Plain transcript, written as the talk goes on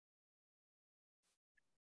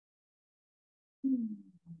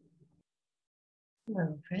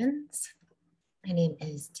Hello, friends. My name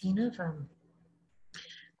is Tina from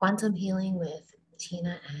Quantum Healing with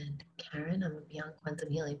Tina and Karen. I'm a Beyond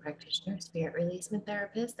Quantum Healing practitioner, spirit releasement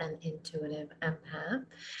therapist, and intuitive empath.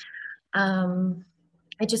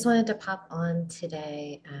 I just wanted to pop on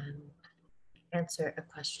today and answer a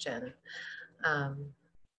question that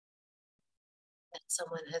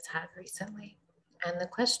someone has had recently. And the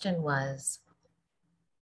question was,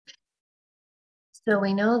 so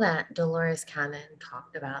we know that Dolores Cannon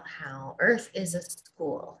talked about how Earth is a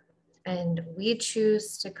school, and we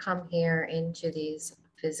choose to come here into these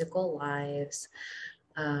physical lives.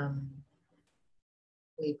 Um,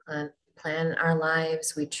 we plan our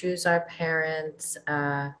lives, we choose our parents,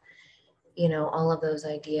 all of those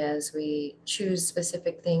ideas. We choose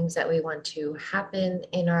specific things that we want to happen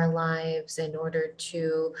in our lives in order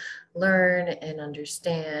to learn and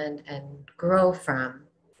understand and grow from.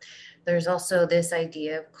 There's also this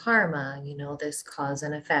idea of karma, this cause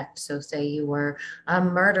and effect. So say you were a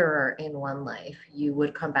murderer in one life, you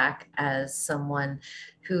would come back as someone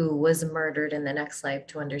who was murdered in the next life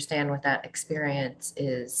to understand what that experience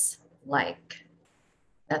is like.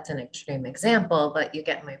 That's an extreme example, but you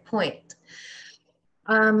get my point.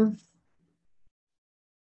 I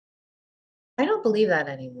don't believe that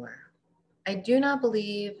anymore. I do not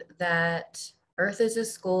believe that Earth is a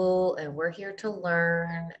school and we're here to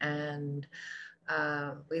learn and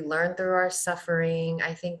we learn through our suffering.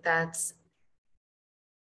 I think that's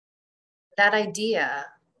that idea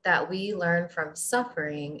that we learn from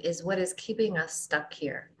suffering is what is keeping us stuck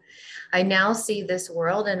here. I now see this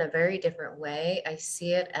world in a very different way. I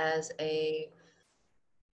see it as a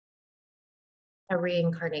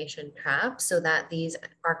reincarnation trap so that these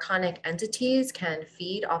archonic entities can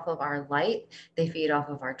feed off of our light. They feed off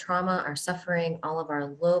of our trauma, our suffering, all of our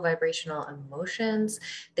low vibrational emotions.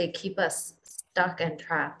 They keep us stuck and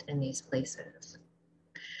trapped in these places.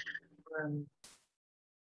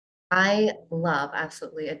 I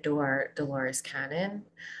absolutely adore Dolores Cannon.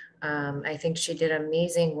 I think she did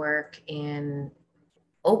amazing work in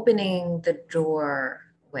opening the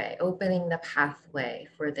doorway, opening the pathway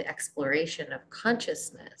for the exploration of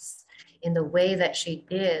consciousness in the way that she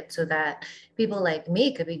did so that people like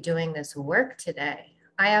me could be doing this work today.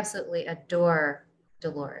 I absolutely adore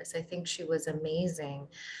Dolores. I think she was amazing.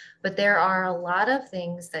 But there are a lot of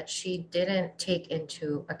things that she didn't take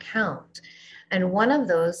into account. And one of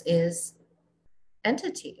those is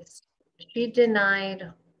entities. She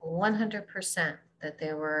denied 100% that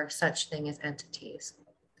there were such thing as entities.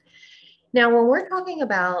 Now, when we're talking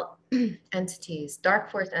about entities, dark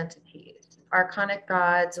force entities, archonic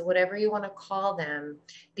gods, whatever you want to call them,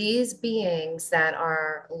 these beings that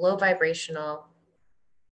are low vibrational,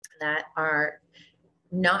 that are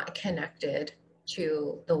not connected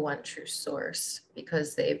to the one true source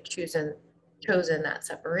because they've chosen that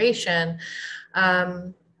separation.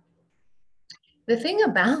 The thing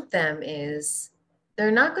about them is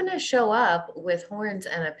they're not going to show up with horns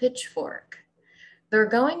and a pitchfork. They're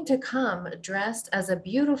going to come dressed as a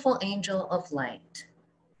beautiful angel of light.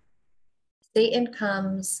 Satan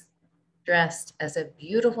comes dressed as a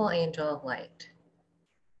beautiful angel of light.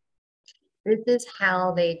 This is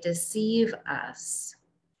how they deceive us.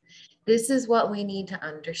 This is what we need to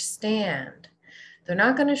understand. They're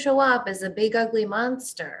not going to show up as a big ugly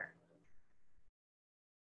monster.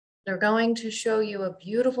 They're going to show you a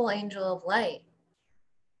beautiful angel of light.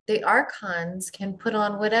 The archons can put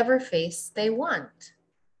on whatever face they want.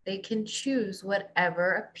 They can choose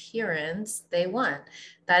whatever appearance they want.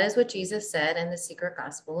 That is what Jesus said in the secret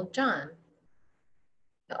gospel of John.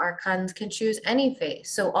 The archons can choose any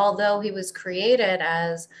face. So although he was created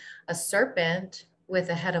as a serpent with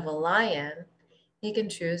the head of a lion, he can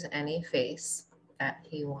choose any face that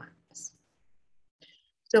he wants.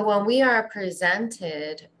 So when we are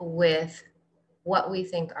presented with what we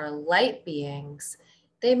think are light beings,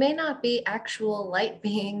 they may not be actual light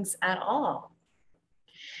beings at all.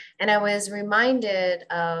 And I was reminded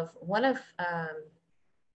of one of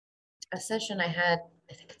a session I had,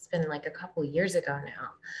 I think it's been like a couple years ago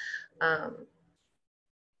now.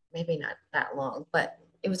 Maybe not that long, but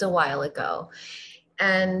it was a while ago.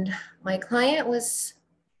 And my client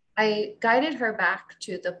I guided her back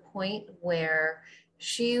to the point where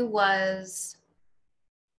she was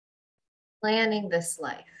planning this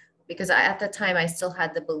life because at the time I still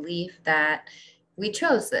had the belief that we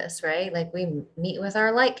chose this, right? Like we meet with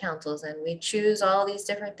our light councils and we choose all these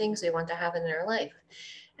different things we want to happen in our life.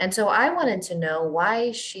 And so I wanted to know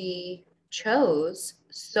why she chose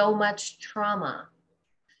so much trauma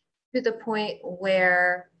to the point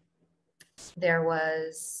where There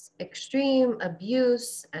was extreme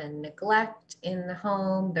abuse and neglect in the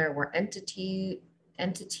home. There were entities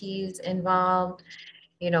involved.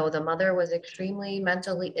 You know, the mother was extremely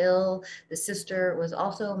mentally ill. The sister was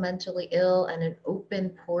also mentally ill, and an open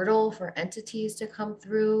portal for entities to come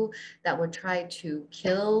through that would try to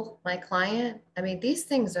kill my client. I mean, these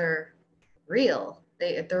things are real.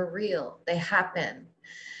 They're real. They happen.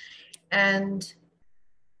 And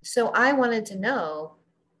so I wanted to know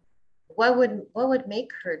what would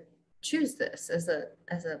make her choose this as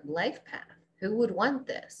a life path. Who would want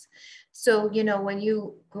this? So, you know, when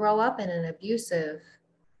you grow up in an abusive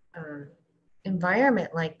um,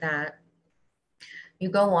 environment like that, you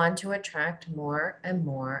go on to attract more and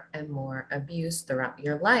more and more abuse throughout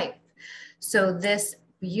your life. So this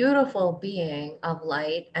beautiful being of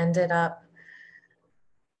light ended up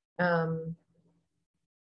um,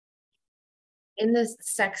 in the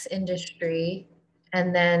sex industry,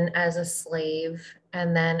 and then as a slave,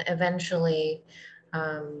 and then eventually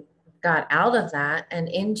um, got out of that and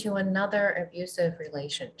into another abusive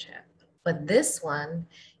relationship. But this one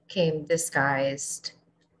came disguised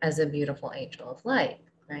as a beautiful angel of light,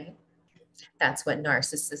 right? That's what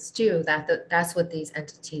narcissists do. That's what these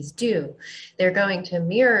entities do. They're going to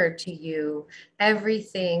mirror to you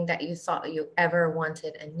everything that you thought you ever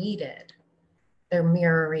wanted and needed. They're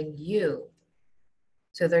mirroring you.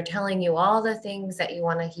 So they're telling you all the things that you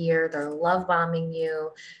want to hear. They're love bombing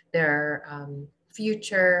you. They're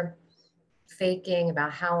future faking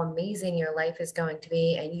about how amazing your life is going to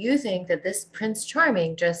be. And you think that this Prince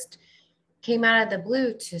Charming just came out of the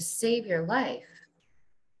blue to save your life.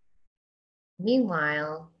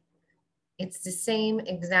 Meanwhile, it's the same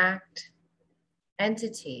exact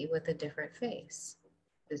entity with a different face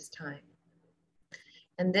this time.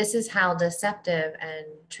 And this is how deceptive and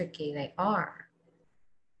tricky they are.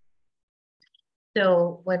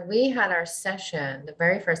 So when we had our session, the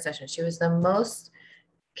very first session, she was the most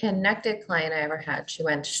connected client I ever had. She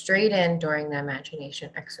went straight in during the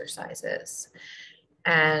imagination exercises.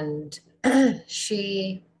 And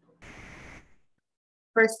she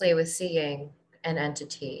firstly was seeing an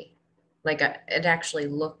entity, like it actually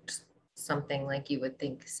looked something like you would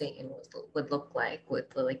think Satan would look like, with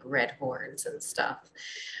the like red horns and stuff.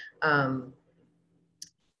 Um,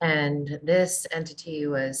 and this entity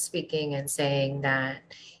was speaking and saying that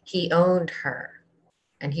he owned her,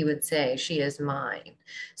 and he would say, "She is mine."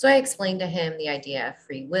 So I explained to him the idea of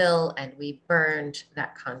free will, and we burned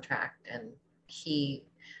that contract, and he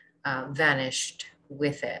vanished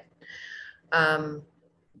with it. Um,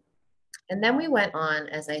 and then we went on,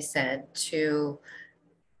 as I said, to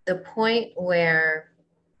the point where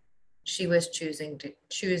she was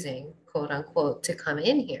choosing, quote unquote, to come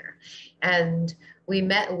in here. And we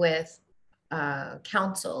met with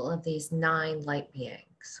council of these 9 light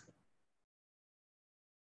beings.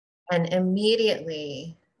 And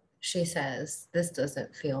immediately she says, "This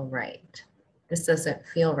doesn't feel right. This doesn't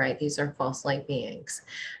feel right. These are false light beings."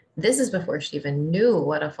 This is before she even knew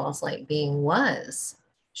what a false light being was.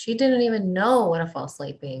 She didn't even know what a false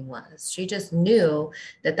light being was. She just knew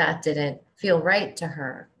that that didn't feel right to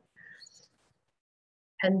her.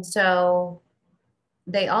 And so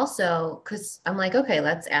they also, because I'm like, okay,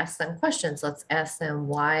 let's ask them questions. Let's ask them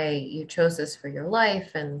why you chose this for your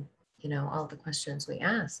life, and, you know, all the questions we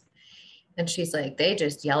asked. And she's like, "They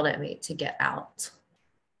just yelled at me to get out."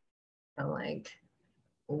 I'm like,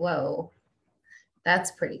 whoa,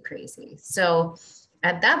 that's pretty crazy. So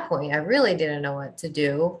at that point, I really didn't know what to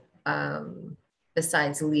do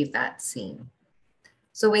besides leave that scene.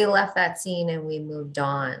 So we left that scene and we moved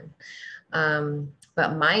on.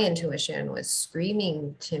 But my intuition was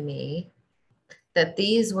screaming to me that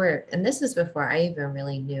these were, and this is before I even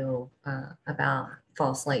really knew about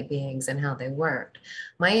false light beings and how they worked.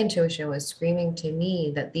 My intuition was screaming to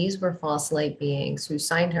me that these were false light beings who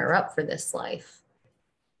signed her up for this life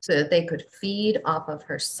so that they could feed off of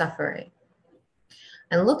her suffering.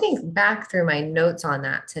 And looking back through my notes on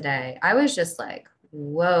that today, I was just like,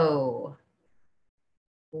 whoa,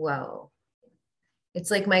 whoa. It's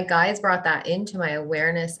like my guides brought that into my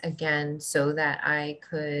awareness again so that I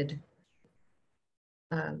could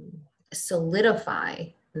solidify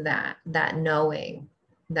that knowing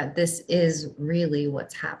that this is really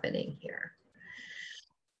what's happening here.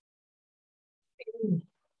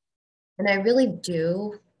 And I really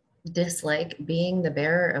do dislike being the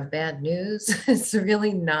bearer of bad news. It's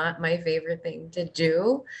really not my favorite thing to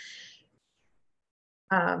do.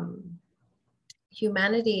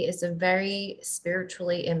 Humanity is a very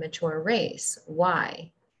spiritually immature race.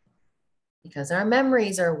 Why? Because our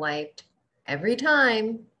memories are wiped every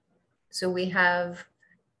time. So we have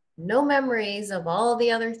no memories of all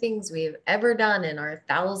the other things we've ever done in our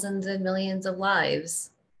thousands and millions of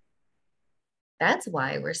lives. That's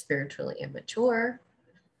why we're spiritually immature,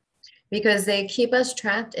 because they keep us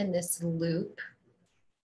trapped in this loop,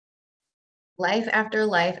 life after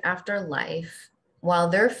life after life, while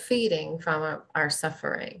they're feeding from our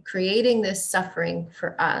suffering, creating this suffering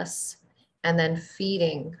for us, and then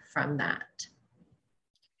feeding from that.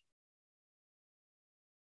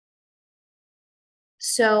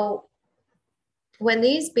 So when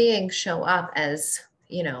these beings show up as,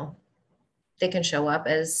 they can show up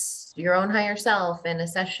as your own higher self in a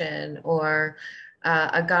session, or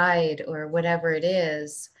a guide, or whatever it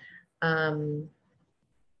is.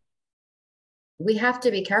 We have to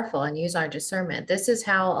be careful and use our discernment. This is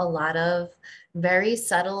how a lot of very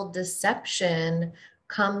subtle deception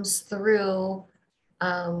comes through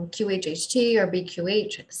QHHT or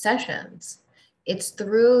BQH sessions. It's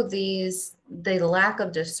through the lack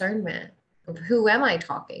of discernment of who am I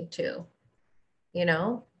talking to? You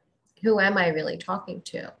know, who am I really talking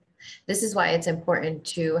to? This is why it's important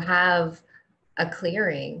to have a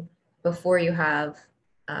clearing before you have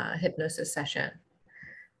a hypnosis session,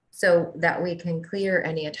 so that we can clear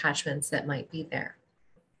any attachments that might be there.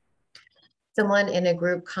 Someone in a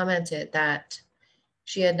group commented that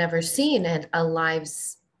she had never seen a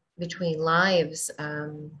lives between lives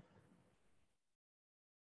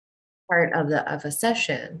part of a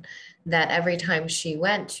session, that every time she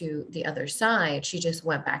went to the other side, she just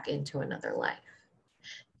went back into another life.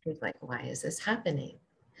 She was like, why is this happening?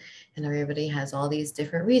 And everybody has all these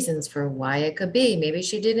different reasons for why it could be. Maybe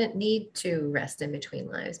she didn't need to rest in between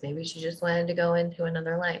lives. Maybe she just wanted to go into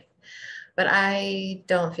another life. But I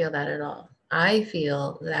don't feel that at all. I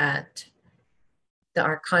feel that the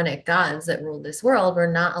archonic gods that rule this world were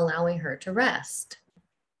not allowing her to rest.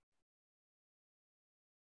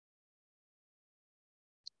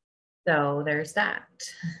 So there's that.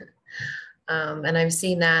 And I've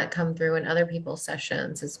seen that come through in other people's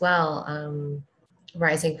sessions as well.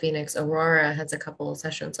 Rising Phoenix Aurora has a couple of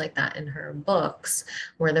sessions like that in her books,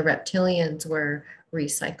 where the reptilians were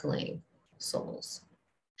recycling souls.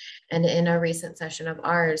 And in a recent session of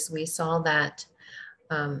ours, we saw that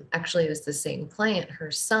actually it was the same client,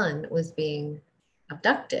 her son was being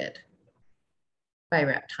abducted by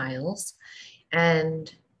reptiles,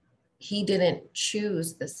 and he didn't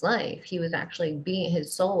choose this life. He was actually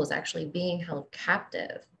his soul was actually being held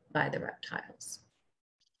captive by the reptiles.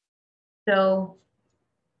 So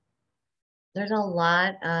there's a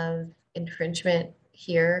lot of infringement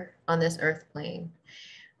here on this earth plane.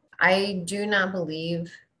 I do not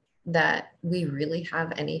believe that we really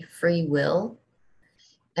have any free will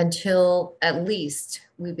until at least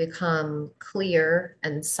we become clear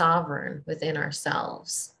and sovereign within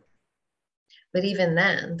ourselves. But even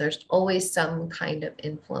then, there's always some kind of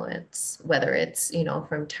influence, whether it's,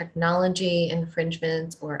 from technology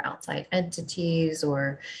infringements or outside entities,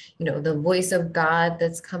 or, the voice of God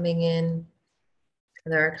that's coming in.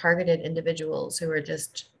 There are targeted individuals who are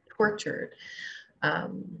just tortured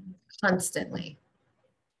um, constantly,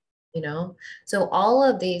 So all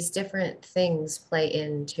of these different things play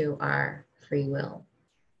into our free will.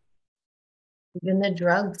 Even the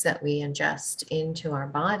drugs that we ingest into our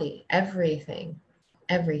body, everything.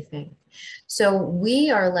 So we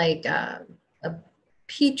are like a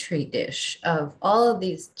petri dish of all of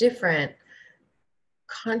these different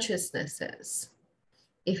consciousnesses.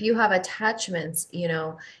 If you have attachments, you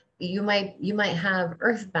might have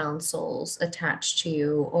earthbound souls attached to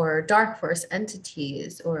you, or dark force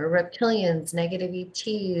entities, or reptilians, negative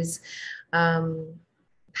ETs,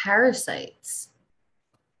 parasites,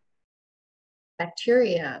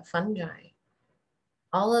 bacteria, fungi.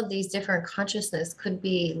 All of these different consciousness could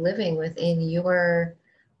be living within your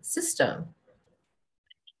system.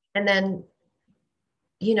 And then,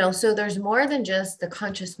 so there's more than just the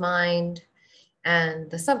conscious mind and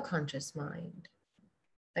the subconscious mind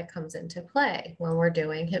that comes into play when we're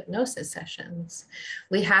doing hypnosis sessions.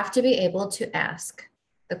 We have to be able to ask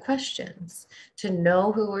the questions to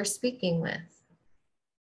know who we're speaking with.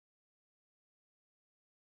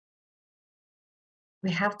 We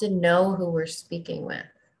have to know who we're speaking with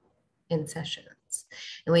in sessions.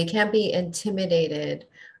 And we can't be intimidated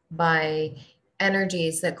by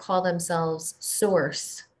energies that call themselves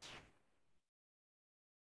source,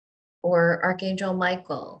 or Archangel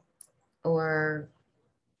Michael, or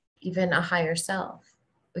even a higher self.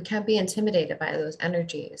 We can't be intimidated by those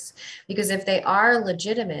energies, because if they are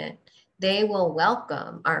legitimate, they will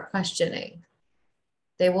welcome our questioning.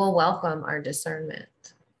 They will welcome our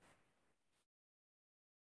discernment.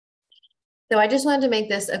 So I just wanted to make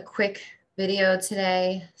this a quick video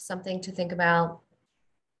today, something to think about.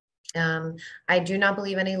 I do not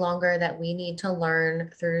believe any longer that we need to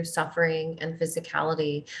learn through suffering and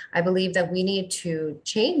physicality. I believe that we need to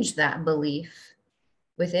change that belief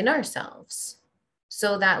within ourselves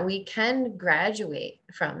so that we can graduate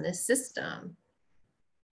from this system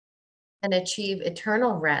and achieve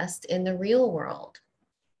eternal rest in the real world.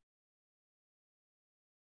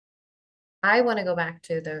 I want to go back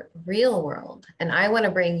to the real world, and I want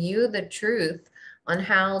to bring you the truth on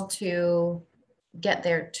how to get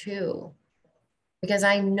there too, because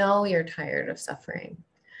I know you're tired of suffering.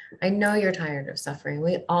 I know you're tired of suffering.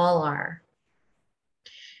 We all are.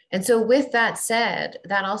 And so, with that said,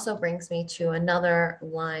 that also brings me to another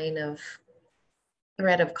line of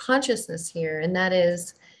thread of consciousness here, and that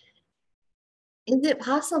is it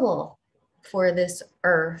possible for this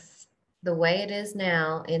earth, the way it is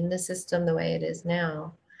now, in the system, the way it is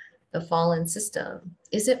now, the fallen system,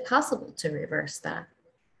 is it possible to reverse that?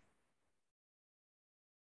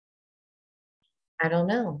 I don't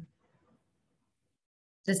know.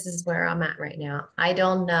 This is where I'm at right now. I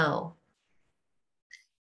don't know.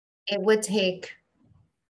 It would take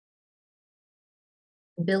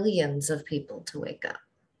billions of people to wake up,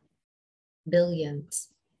 billions.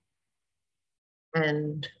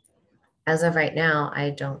 And as of right now,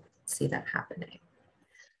 I don't see that happening.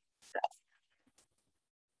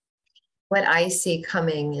 What I see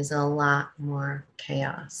coming is a lot more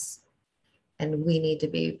chaos, and we need to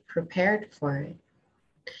be prepared for it.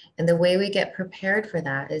 And the way we get prepared for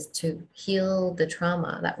that is to heal the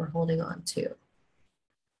trauma that we're holding on to.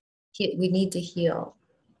 We need to heal.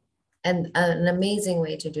 And an amazing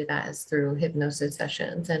way to do that is through hypnosis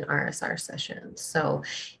sessions and RSR sessions. So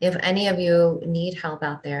if any of you need help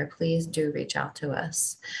out there, please do reach out to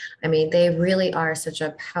us. I mean, they really are such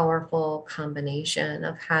a powerful combination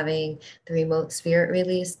of having the remote spirit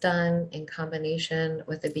release done in combination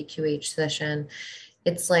with the BQH session.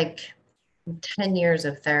 It's like 10 years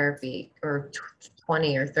of therapy, or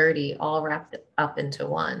 20 or 30, all wrapped up into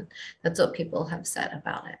one. That's what people have said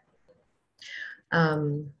about it.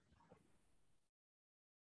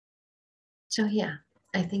 So yeah,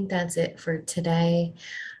 I think that's it for today.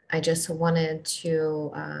 I just wanted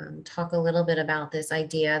to talk a little bit about this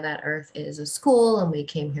idea that Earth is a school and we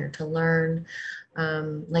came here to learn.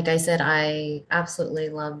 Like I said, I absolutely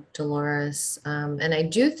love Dolores. And I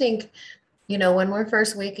do think, you know, when we're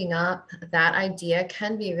first waking up, that idea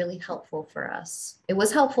can be really helpful for us. It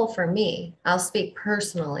was helpful for me. I'll speak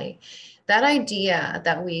personally. That idea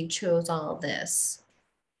that we chose all this,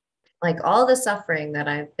 like all the suffering that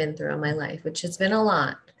I've been through in my life, which has been a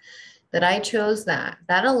lot, that I chose that,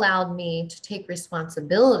 that allowed me to take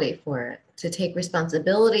responsibility for it, to take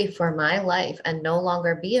responsibility for my life and no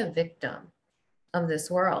longer be a victim of this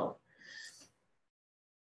world.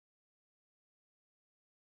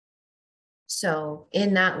 So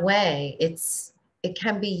in that way, it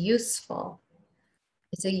can be useful.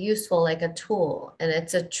 It's a useful, like a tool, and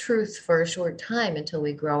it's a truth for a short time until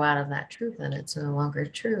we grow out of that truth and it's no longer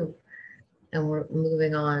true. And we're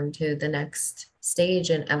moving on to the next stage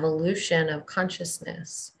in evolution of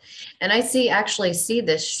consciousness. And I actually see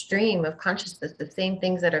this stream of consciousness, the same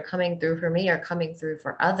things that are coming through for me are coming through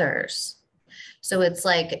for others. So it's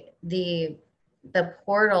like the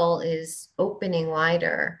portal is opening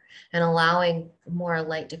wider and allowing more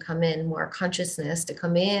light to come in, more consciousness to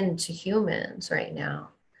come in to humans right now,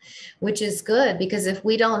 which is good, because if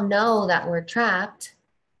we don't know that we're trapped,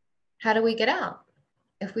 how do we get out?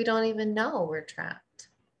 If we don't even know we're trapped,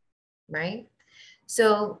 right?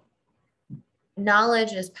 So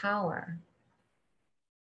knowledge is power.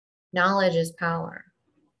 Knowledge is power.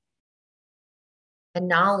 And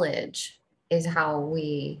knowledge is how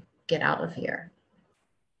we get out of here.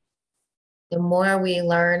 The more we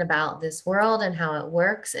learn about this world and how it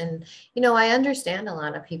works, and, you know, I understand a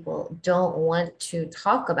lot of people don't want to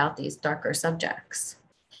talk about these darker subjects,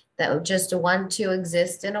 that just want to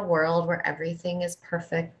exist in a world where everything is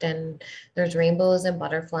perfect and there's rainbows and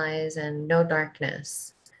butterflies and no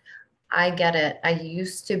darkness. I get it. I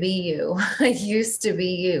used to be you. I used to be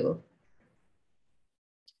you.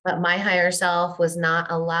 But my higher self was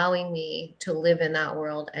not allowing me to live in that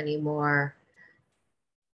world anymore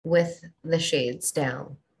with the shades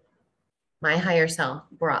down. My higher self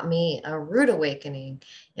brought me a rude awakening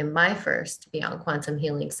in my first Beyond Quantum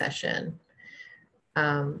Healing session.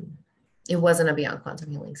 It wasn't a Beyond Quantum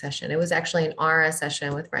Healing session. It was actually an aura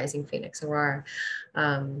session with Rising Phoenix Aurora,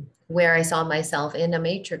 where I saw myself in a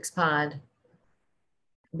matrix pod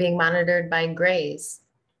being monitored by grays.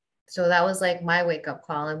 So that was like my wake up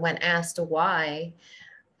call. And when asked why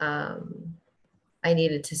I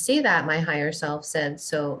needed to see that, my higher self said,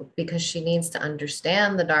 so because she needs to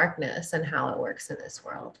understand the darkness and how it works in this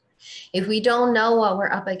world. If we don't know what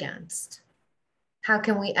we're up against, how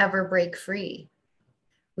can we ever break free?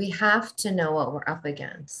 We have to know what we're up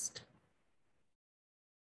against.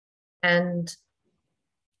 And,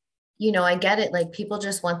 you know, I get it. Like people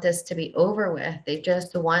just want this to be over with. They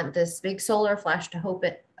just want this big solar flash to hope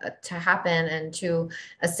it to happen and to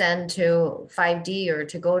ascend to 5D or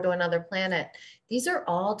to go to another planet. These are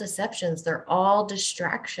all deceptions. They're all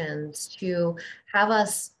distractions to have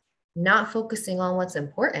us not focusing on what's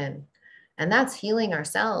important. And that's healing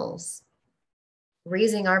ourselves,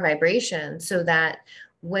 raising our vibration so that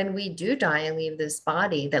when we do die and leave this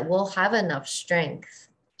body, that we'll have enough strength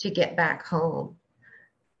to get back home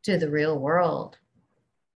to the real world.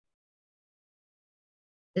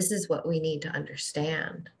 This is what we need to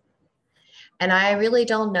understand. And I really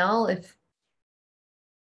don't know if,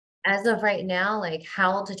 as of right now, like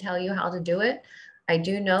how to tell you how to do it. I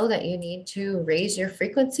do know that you need to raise your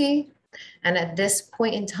frequency. And at this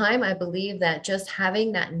point in time, I believe that just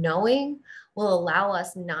having that knowing will allow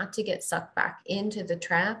us not to get sucked back into the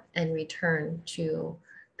trap and return to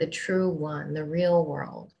the true one, the real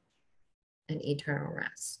world, and eternal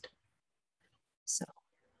rest. So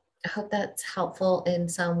I hope that's helpful in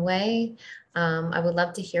some way. I would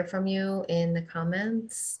love to hear from you in the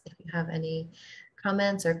comments. If you have any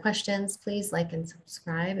comments or questions, please like and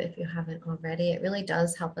subscribe if you haven't already. It really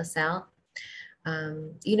does help us out.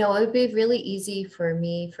 You know, it would be really easy for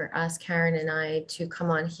me, for us, Karen and I, to come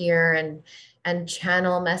on here and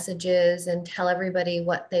channel messages and tell everybody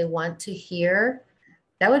what they want to hear.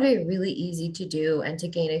 That would be really easy to do and to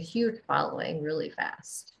gain a huge following really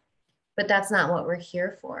fast. But that's not what we're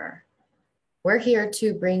here for. We're here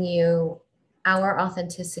to bring you our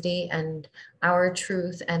authenticity and our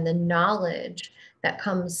truth and the knowledge that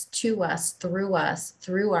comes to us, through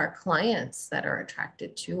our clients that are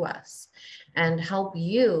attracted to us, and help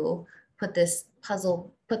you put the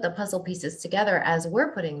puzzle pieces together as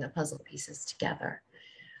we're putting the puzzle pieces together,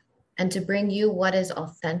 and to bring you what is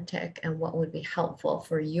authentic and what would be helpful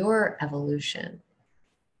for your evolution.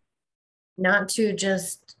 Not to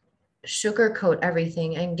just sugarcoat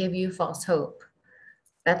everything and give you false hope.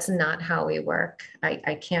 That's not how we work.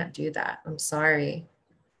 I can't do that. I'm sorry.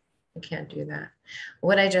 I can't do that.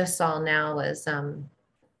 What I just saw now was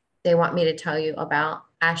they want me to tell you about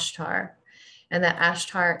Ashtar, and that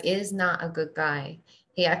Ashtar is not a good guy.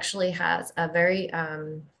 He actually has a very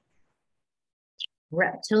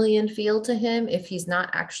reptilian feel to him. If he's not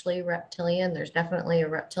actually reptilian, there's definitely a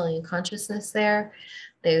reptilian consciousness there.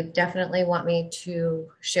 They definitely want me to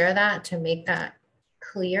share that, to make that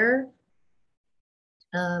clear.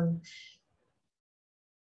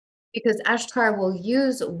 Because Ashtar will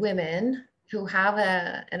use women who have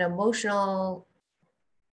an emotional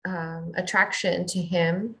attraction to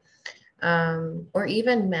him, or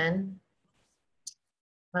even men,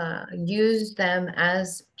 use them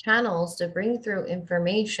as channels to bring through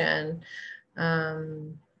information,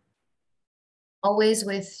 always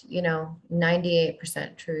with, you know,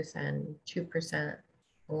 98% truth and 2%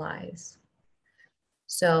 lies.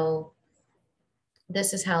 So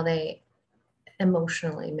this is how they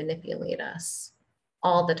emotionally manipulate us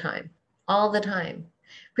all the time, all the time.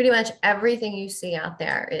 Pretty much everything you see out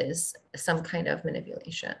there is some kind of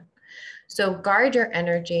manipulation. So guard your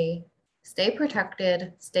energy, stay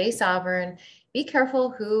protected, stay sovereign, be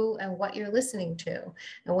careful who and what you're listening to.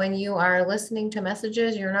 And when you are listening to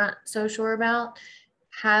messages you're not so sure about,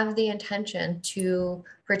 have the intention to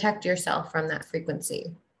protect yourself from that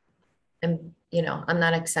frequency. And, you know, I'm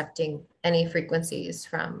not accepting any frequencies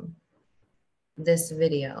from this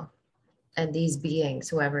video and these beings,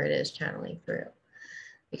 whoever it is channeling through,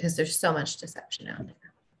 because there's so much deception out there.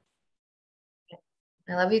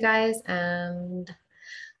 I love you guys, and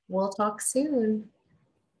we'll talk soon.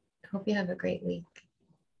 Hope you have a great week.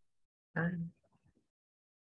 Bye.